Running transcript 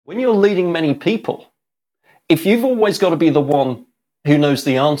When you're leading many people, if you've always got to be the one who knows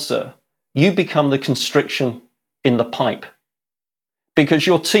the answer, you become the constriction in the pipe because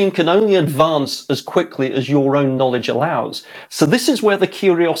your team can only advance as quickly as your own knowledge allows. So this is where the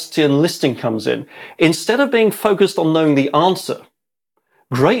curiosity and listening comes in. Instead of being focused on knowing the answer,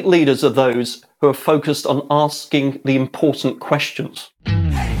 great leaders are those who are focused on asking the important questions.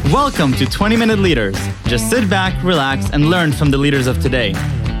 Welcome to 20-Minute Leaders. Just sit back, relax, and learn from the leaders of today.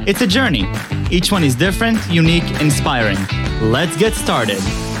 It's a journey. Each one is different, unique, inspiring. Let's get started.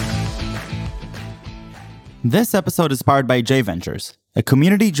 This episode is powered by J Ventures, a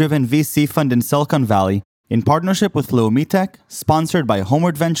community-driven VC fund in Silicon Valley in partnership with Leumitech, sponsored by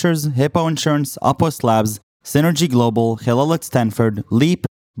Homeward Ventures, Hippo Insurance, Upwest Labs, Synergy Global, Hillel at Stanford, Leap,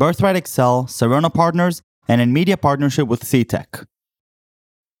 Birthright Excel, Serona Partners, and in media partnership with CTech.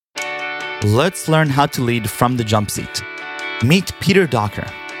 Let's learn how to lead from the jump seat. Meet Peter Docker.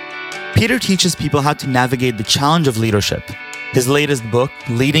 Peter teaches people how to navigate the challenge of leadership. His latest book,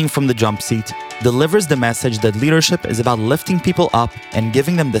 Leading from the Jump Seat, delivers the message that leadership is about lifting people up and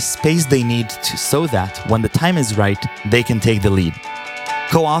giving them the space they need so that, when the time is right, they can take the lead.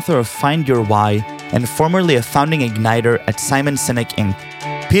 Co-author of Find Your Why and formerly a founding igniter at Simon Sinek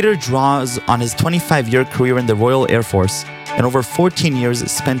Inc., Peter draws on his 25-year career in the Royal Air Force and over 14 years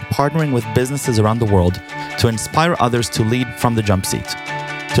spent partnering with businesses around the world to inspire others to lead from the jump seat.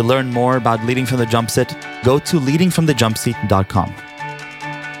 To learn more about leading from the jump seat, go to leadingfromthejumpseat.com.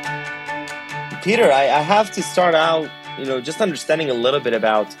 Peter, I have to start out, just understanding a little bit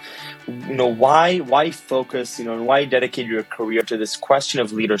about, why focus, and why dedicate your career to this question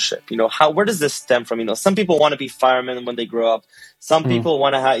of leadership. Where does this stem from? Some people want to be firemen when they grow up. Some people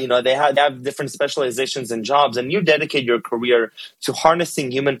want to have, they have different specializations and jobs, and you dedicate your career to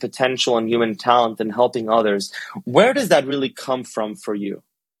harnessing human potential and human talent and helping others. Where does that really come from for you?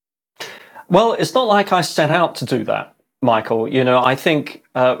 Well, it's not like I set out to do that, Michael. I think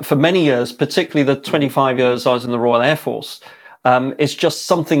for many years, particularly the 25 years I was in the Royal Air Force, it's just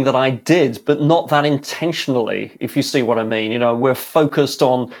something that I did, but not that intentionally, if you see what I mean. We're focused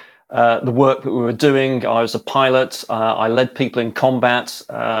on the work that we were doing. I was a pilot. I led people in combat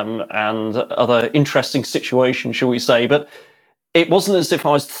and other interesting situations, shall we say. But it wasn't as if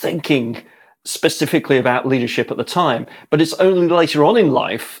I was thinking specifically about leadership at the time. But it's only later on in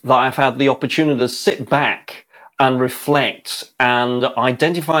life that I've had the opportunity to sit back and reflect and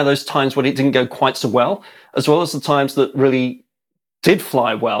identify those times when it didn't go quite so well as the times that really did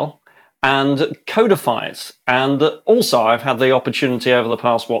fly well, and codify it. And also I've had the opportunity over the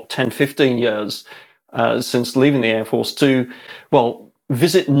past, 10, 15 years since leaving the Air Force to,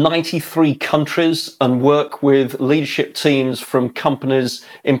 visit 93 countries and work with leadership teams from companies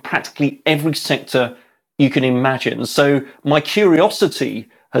in practically every sector you can imagine. So my curiosity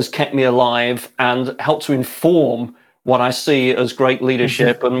has kept me alive and helped to inform what I see as great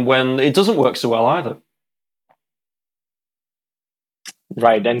leadership and when it doesn't work so well either.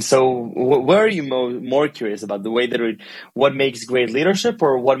 Right. And so where are you more curious about, the way that what makes great leadership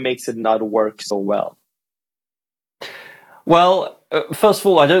or what makes it not work so well? Well, first of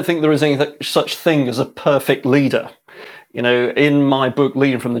all, I don't think there is any such thing as a perfect leader. In my book,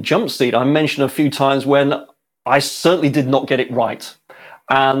 Leading from the Jump Seat, I mentioned a few times when I certainly did not get it right.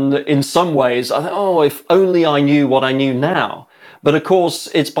 And in some ways, I thought, if only I knew what I knew now. But of course,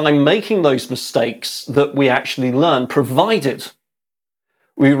 it's by making those mistakes that we actually learn, provided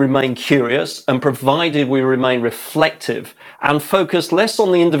we remain curious and provided we remain reflective and focus less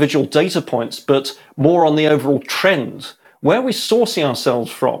on the individual data points, but more on the overall trend. Where are we sourcing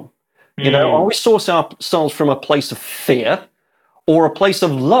ourselves from? Are we sourcing ourselves from a place of fear or a place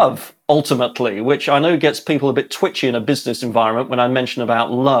of love, ultimately, which I know gets people a bit twitchy in a business environment when I mention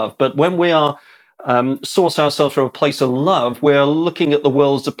about love. But when we are source ourselves from a place of love, we're looking at the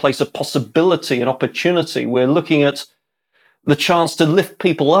world as a place of possibility and opportunity. We're looking at the chance to lift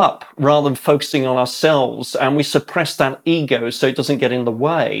people up rather than focusing on ourselves, and we suppress that ego so it doesn't get in the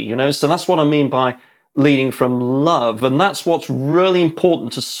way, So that's what I mean by leading from love, and that's what's really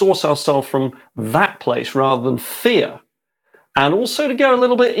important, to source ourselves from that place rather than fear, and also to go a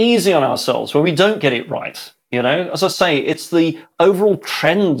little bit easy on ourselves when we don't get it right. As I say, it's the overall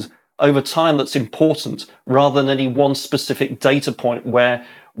trend over time that's important rather than any one specific data point where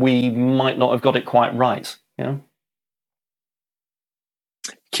we might not have got it quite right.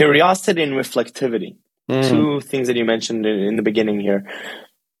 Curiosity and reflectivity, two things that you mentioned in the beginning here.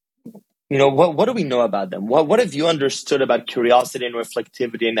 what do we know about them? What have you understood about curiosity and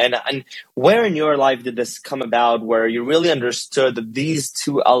reflectivity? And where in your life did this come about, where you really understood that these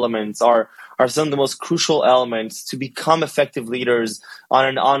two elements are some of the most crucial elements to become effective leaders on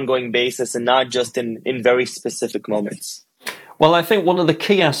an ongoing basis and not just in very specific moments? Well, I think one of the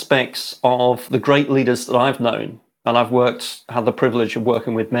key aspects of the great leaders that I've known, and I've had the privilege of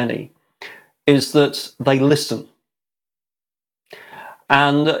working with many, is that they listen.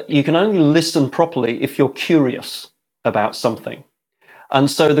 And you can only listen properly if you're curious about something.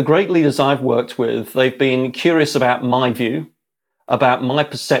 And so the great leaders I've worked with, they've been curious about my view, about my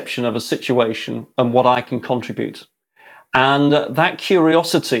perception of a situation and what I can contribute. And that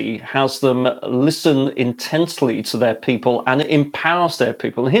curiosity has them listen intensely to their people, and it empowers their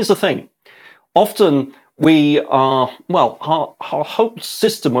people. And here's the thing. Often our whole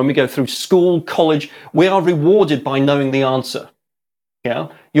system, when we go through school, college, we are rewarded by knowing the answer. Yeah,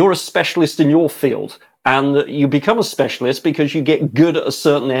 you're a specialist in your field, and you become a specialist because you get good at a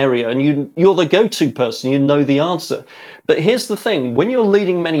certain area, and you're the go-to person, you know the answer. But here's the thing, when you're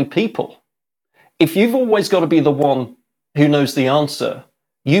leading many people, if you've always got to be the one who knows the answer,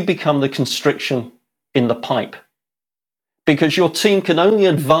 you become the constriction in the pipe, because your team can only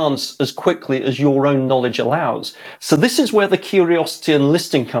advance as quickly as your own knowledge allows. So this is where the curiosity and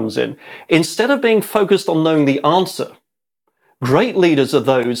listening comes in. Instead of being focused on knowing the answer, great leaders are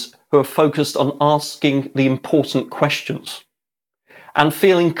those who are focused on asking the important questions and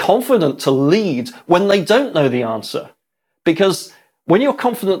feeling confident to lead when they don't know the answer. Because when you're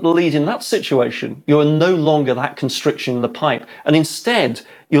confident to lead in that situation, you are no longer that constriction in the pipe. And instead,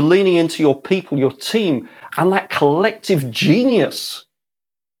 you're leaning into your people, your team, and that collective genius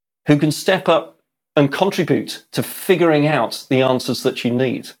who can step up and contribute to figuring out the answers that you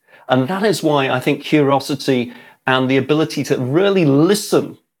need. And that is why I think curiosity and the ability to really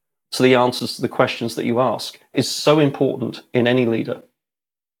listen to the answers to the questions that you ask is so important in any leader.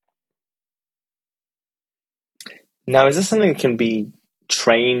 Now, is this something that can be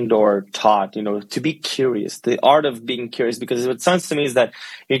trained or taught, to be curious, the art of being curious? Because what sounds to me is that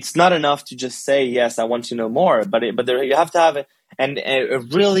it's not enough to just say, yes, I want to know more, but you have to have a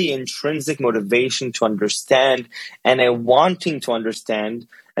really intrinsic motivation to understand and a wanting to understand,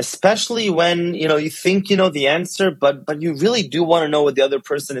 especially when, you think you know the answer, but you really do want to know what the other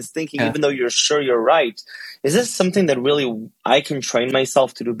person is thinking, even though you're sure you're right. Is this something that really I can train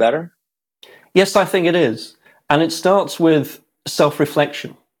myself to do better? Yes, I think it is. And it starts with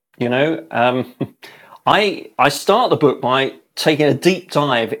self-reflection. I start the book by taking a deep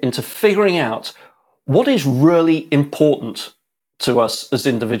dive into figuring out what is really important to us as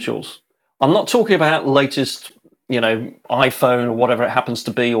individuals. I'm not talking about latest, iPhone or whatever it happens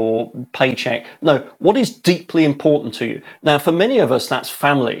to be, or paycheck. No, what is deeply important to you? Now, for many of us, that's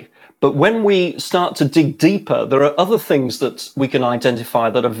family. But when we start to dig deeper, there are other things that we can identify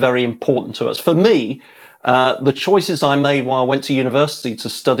that are very important to us. For me, the choices I made while I went to university to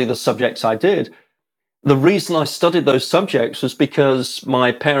study the subjects I did, the reason I studied those subjects was because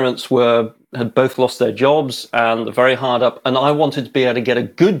my parents had both lost their jobs and were very hard up, and I wanted to be able to get a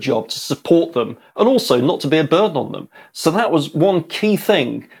good job to support them and also not to be a burden on them. So that was one key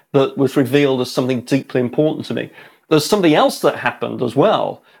thing that was revealed as something deeply important to me. There's something else that happened as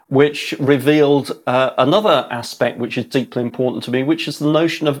well, which revealed another aspect which is deeply important to me, which is the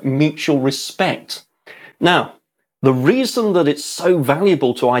notion of mutual respect. Now, the reason that it's so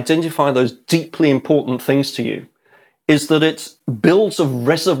valuable to identify those deeply important things to you is that it builds a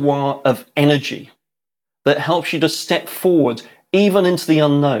reservoir of energy that helps you to step forward even into the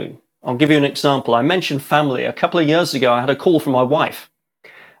unknown. I'll give you an example. I mentioned family. A couple of years ago, I had a call from my wife,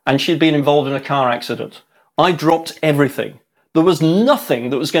 and she'd been involved in a car accident. I dropped everything. There was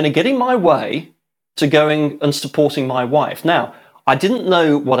nothing that was going to get in my way to going and supporting my wife. Now, I didn't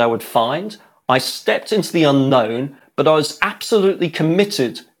know what I would find. I stepped into the unknown, but I was absolutely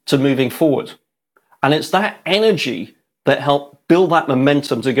committed to moving forward. And it's that energy that helped build that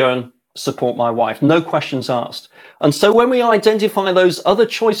momentum to go and support my wife. No questions asked. And so when we identify those other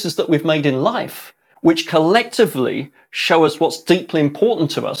choices that we've made in life, which collectively show us what's deeply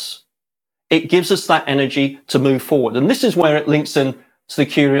important to us, it gives us that energy to move forward. And this is where it links in to the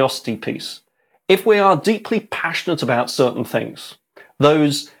curiosity piece. If we are deeply passionate about certain things,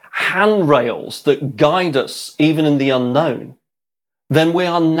 those handrails that guide us even in the unknown, then we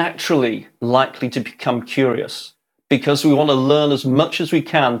are naturally likely to become curious because we want to learn as much as we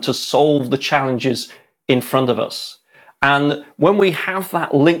can to solve the challenges in front of us. And when we have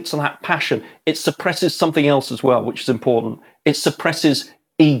that link to that passion, it suppresses something else as well, which is important. It suppresses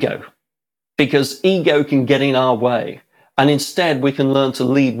ego, because ego can get in our way. And instead, we can learn to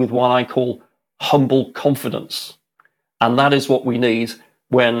lead with what I call humble confidence. And that is what we need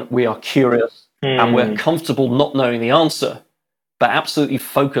when we are curious and we're comfortable not knowing the answer, but absolutely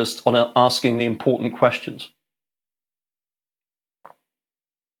focused on asking the important questions.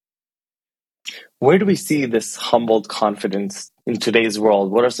 Where do we see this humbled confidence in today's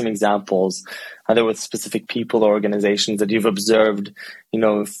world? What are some examples, either with specific people or organizations that you've observed,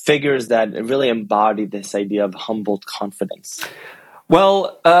 figures that really embody this idea of humbled confidence?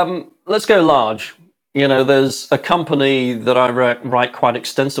 Well, let's go large. There's a company that I write quite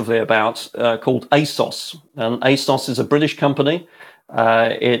extensively about called ASOS. And ASOS is a British company.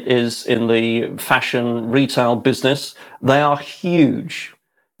 It is in the fashion retail business. They are huge.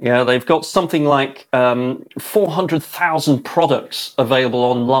 They've got something like 400,000 products available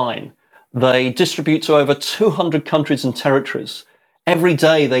online. They distribute to over 200 countries and territories. Every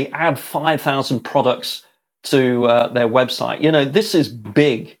day they add 5,000 products to their website. This is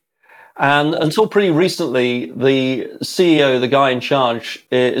big. And until pretty recently, the CEO, the guy in charge,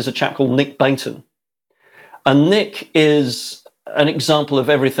 is a chap called Nick Baton. And Nick is an example of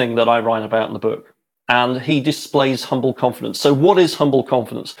everything that I write about in the book. And he displays humble confidence. So what is humble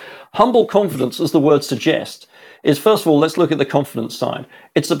confidence? Humble confidence, as the word suggests, is, first of all, let's look at the confidence side.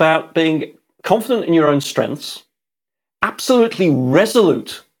 It's about being confident in your own strengths, absolutely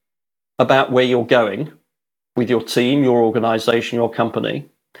resolute about where you're going with your team, your organization, your company,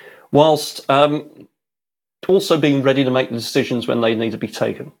 whilst also being ready to make the decisions when they need to be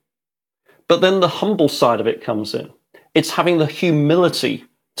taken. But then the humble side of it comes in. It's having the humility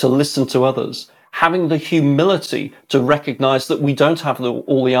to listen to others, having the humility to recognize that we don't have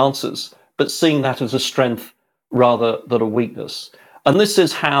all the answers, but seeing that as a strength rather than a weakness. And this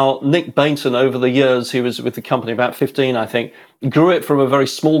is how Nick Baton, over the years, he was with the company about 15, I think, grew it from a very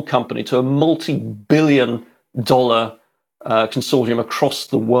small company to a multi-billion-dollar consortium across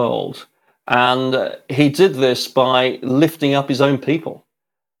the world. And he did this by lifting up his own people,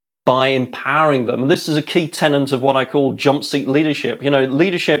 by empowering them. And this is a key tenet of what I call jump seat leadership.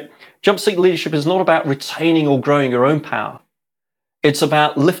 Jump seat leadership is not about retaining or growing your own power. It's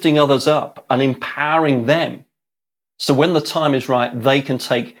about lifting others up and empowering them. So when the time is right, they can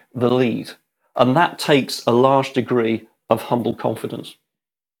take the lead. And that takes a large degree of humble confidence.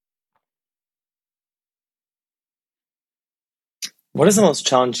 What is the most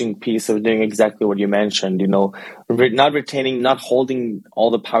challenging piece of doing exactly what you mentioned? Not retaining, not holding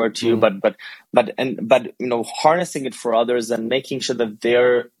all the power to you, but harnessing it for others and making sure that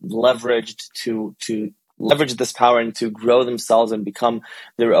they're leveraged to leverage this power and to grow themselves and become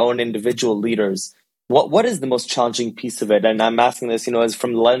their own individual leaders. What is the most challenging piece of it? And I'm asking this, as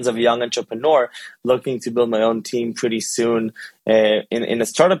from the lens of a young entrepreneur looking to build my own team pretty soon in a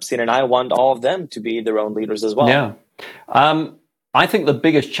startup scene, and I want all of them to be their own leaders as well. Yeah. I think the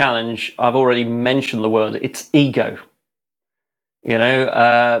biggest challenge, I've already mentioned the word, it's ego. You're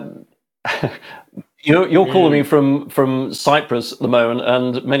calling me from Cyprus at the moment,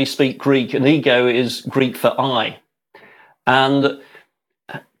 and many speak Greek, and ego is Greek for I. And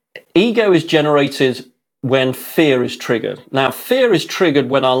ego is generated when fear is triggered. Now, fear is triggered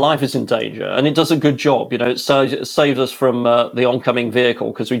when our life is in danger, and it does a good job. It saves us from the oncoming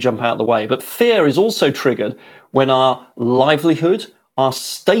vehicle because we jump out of the way. But fear is also triggered when our livelihood, our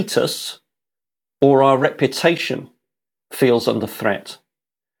status, or our reputation feels under threat.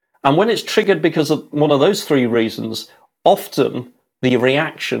 And when it's triggered because of one of those three reasons, often the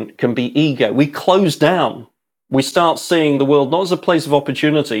reaction can be ego. We close down. We start seeing the world not as a place of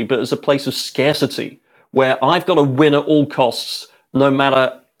opportunity, but as a place of scarcity, where I've got to win at all costs, no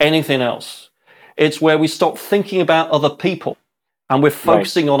matter anything else. It's where we stop thinking about other people and we're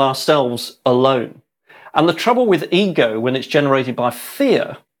focusing on ourselves alone. And the trouble with ego, when it's generated by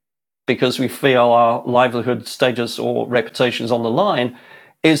fear, because we feel our livelihood, status, or reputation is on the line,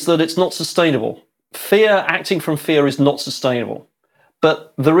 is that it's not sustainable. Acting from fear is not sustainable.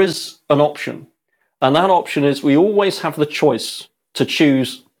 But there is an option. And that option is we always have the choice to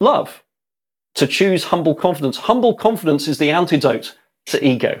choose love, to choose humble confidence. Humble confidence is the antidote to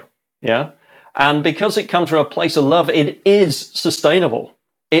ego. Yeah. And because it comes from a place of love, it is sustainable.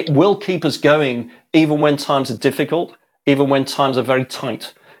 It will keep us going even when times are difficult, even when times are very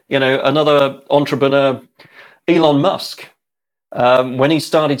tight. Another entrepreneur, Elon Musk, when he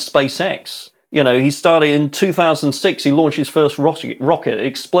started SpaceX, he started in 2006, he launched his first rocket. It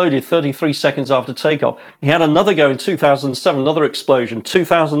exploded 33 seconds after takeoff. He had another go in 2007, another explosion.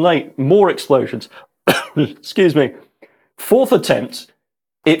 2008, more explosions. Excuse me. Fourth attempt,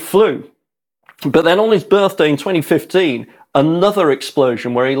 it flew. But then on his birthday in 2015, another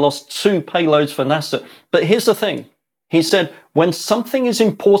explosion where he lost 2 payloads for NASA. But here's the thing. He said, when something is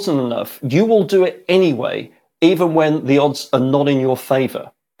important enough, you will do it anyway, even when the odds are not in your favor.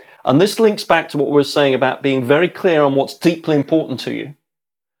 And this links back to what we were saying about being very clear on what's deeply important to you,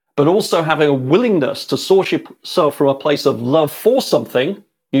 but also having a willingness to source yourself from a place of love for something,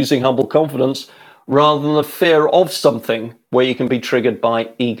 using humble confidence, rather than the fear of something where you can be triggered by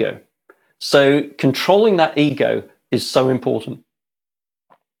ego. So controlling that ego is so important.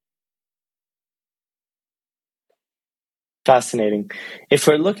 Fascinating. If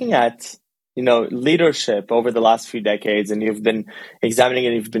we're looking at, leadership over the last few decades, and you've been examining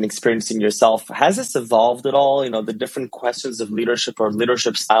it, you've been experiencing yourself, has this evolved at all? The different questions of leadership or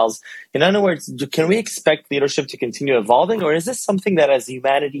leadership styles. In other words, can we expect leadership to continue evolving, or is this something that as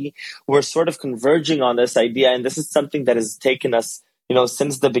humanity, we're sort of converging on this idea, and this is something that has taken us,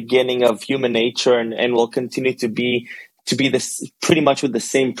 since the beginning of human nature and will continue to be this pretty much with the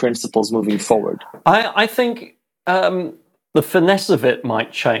same principles moving forward? I think the finesse of it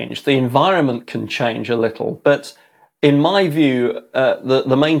might change. The environment can change a little. But in my view,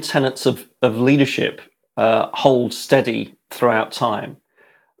 the main tenets of leadership hold steady throughout time.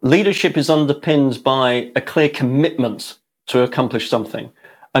 Leadership is underpinned by a clear commitment to accomplish something.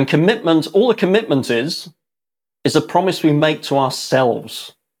 And commitment, all a commitment is a promise we make to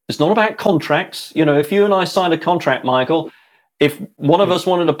ourselves. It's not about contracts. If you and I signed a contract, Michael, if one of us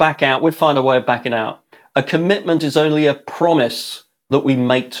wanted to back out, we'd find a way of backing out. A commitment is only a promise that we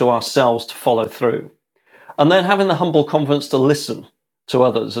make to ourselves to follow through. And then having the humble confidence to listen to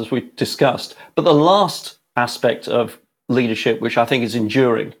others, as we discussed. But the last aspect of leadership, which I think is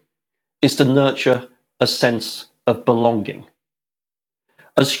enduring, is to nurture a sense of belonging.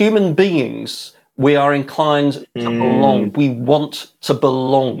 As human beings, we are inclined to belong. We want to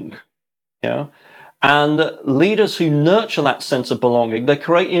belong. Yeah. And leaders who nurture that sense of belonging, they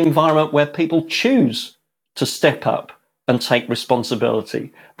create an environment where people choose to step up and take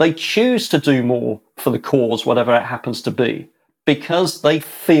responsibility. They choose to do more for the cause, whatever it happens to be, because they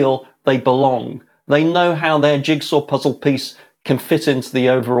feel they belong. They know how their jigsaw puzzle piece can fit into the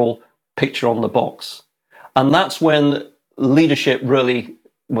overall picture on the box. And that's when leadership really,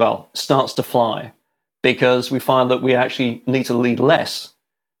 starts to fly, because we find that we actually need to lead less.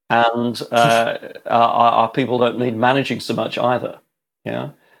 And our people don't need managing so much either.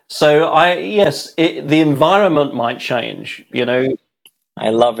 Yeah. So the environment might change. I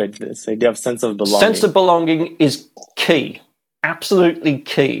love it. This idea of sense of belonging. Sense of belonging is key, absolutely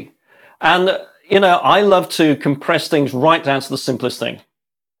key. And I love to compress things right down to the simplest thing.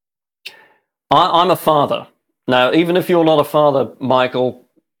 I'm a father now. Even if you're not a father, Michael,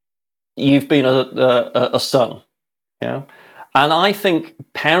 you've been a son. Yeah. And I think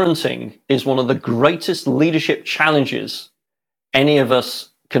parenting is one of the greatest leadership challenges any of us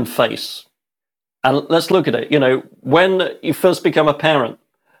can face. And let's look at it. When you first become a parent,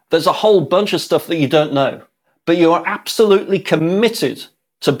 there's a whole bunch of stuff that you don't know, but you are absolutely committed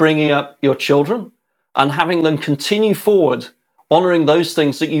to bringing up your children and having them continue forward, honoring those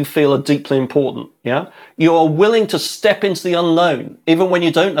things that you feel are deeply important. Yeah. You are willing to step into the unknown, even when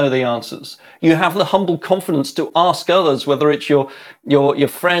you don't know the answers. You have the humble confidence to ask others, whether it's your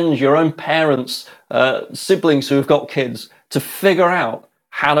friends, your own parents, siblings who have got kids, to figure out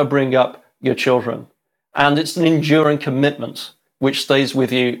how to bring up your children. And it's an enduring commitment which stays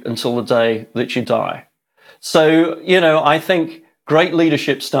with you until the day that you die. So, I think great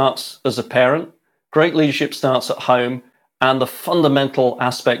leadership starts as a parent, great leadership starts at home, and the fundamental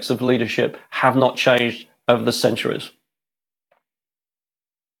aspects of leadership have not changed over the centuries.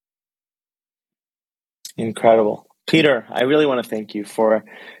 Incredible. Peter, I really want to thank you for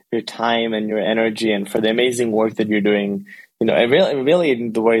your time and your energy and for the amazing work that you're doing. Really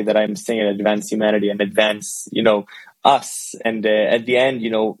in the way that I'm saying it, advance humanity and advance, us. And at the end,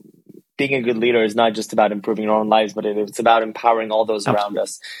 being a good leader is not just about improving our own lives, but it's about empowering all those around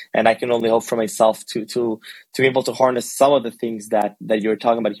us. And I can only hope for myself to be able to harness some of the things that you're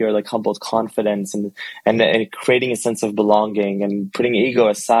talking about here, like humble confidence and creating a sense of belonging and putting ego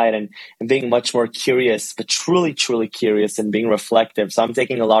aside and being much more curious, but truly, truly curious and being reflective. So I'm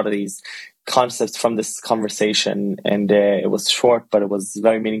taking a lot of these concepts from this conversation, and it was short, but it was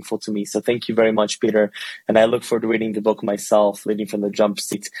very meaningful to me. So thank you very much, Peter. And I look forward to reading the book myself, Leading from the Jump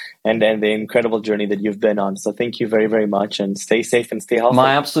Seat, and the incredible journey that you've been on. So thank you very, very much, and stay safe and stay healthy.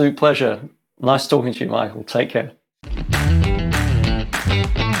 My absolute pleasure. Nice talking to you, Michael. Take care.